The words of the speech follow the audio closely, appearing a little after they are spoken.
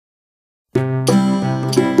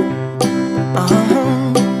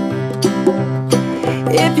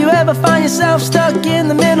ever find yourself stuck in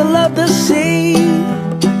the middle of the sea,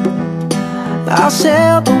 I'll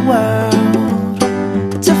sail the world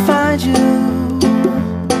to find you.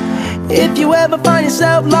 If you ever find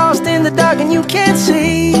yourself lost in the dark and you can't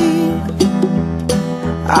see,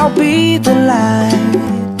 I'll be the light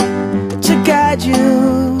to guide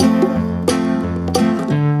you.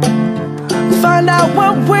 Find out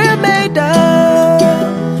what we're made of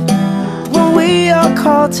when we are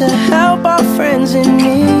called to help our friends in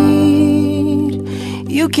need.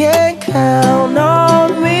 You can count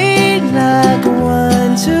on me like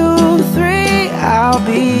 1, 2, 3, I'll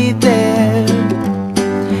be there.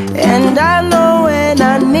 And I know when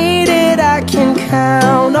I need it, I can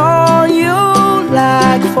count on you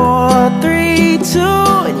like 4, 3, 2,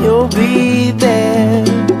 and you'll be there.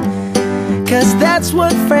 'Cause that's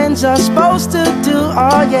what friends are supposed to do,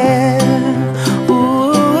 oh yeah.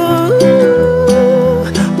 Ooh,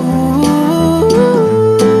 ooh,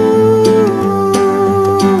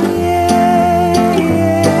 yeah,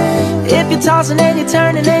 yeah. If you're tossing and you're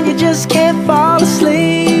turning and you just can't fall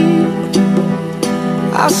asleep,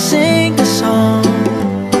 I'll sing a song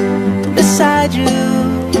beside you.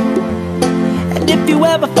 And if you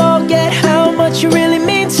ever forget how much you really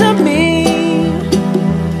mean to me,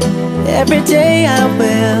 every day I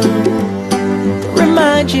will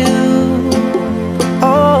remind you.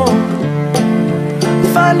 Oh,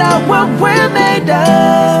 find out what we're made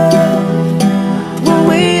of when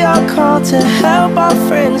we are called to help our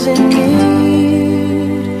friends in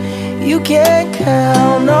need. You can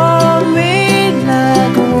count on me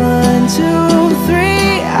like 1, 2, 3,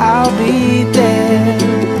 I'll be there.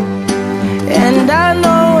 And I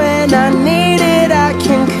know when I need it, I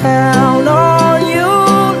can count on you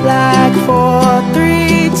like 4,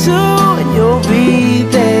 3, 2, and you'll be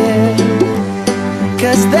there.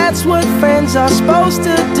 'Cause that's what friends are supposed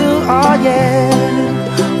to do, oh yeah.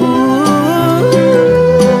 Ooh,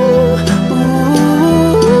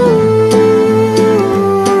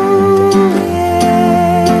 yeah,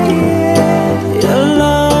 yeah. You'll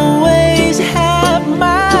always have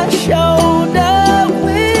my shoulder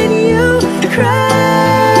when you cry.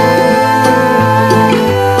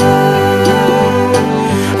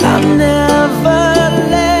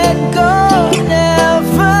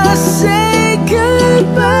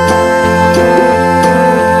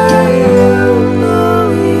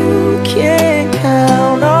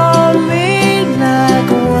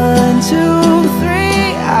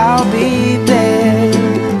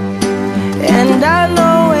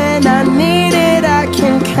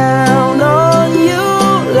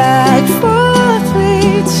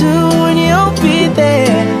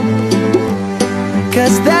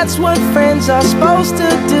 That's what friends are supposed to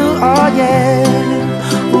do, oh yeah.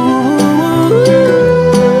 Ooh,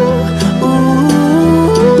 ooh.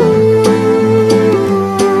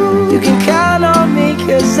 You can count on me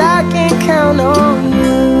 'cause I can count on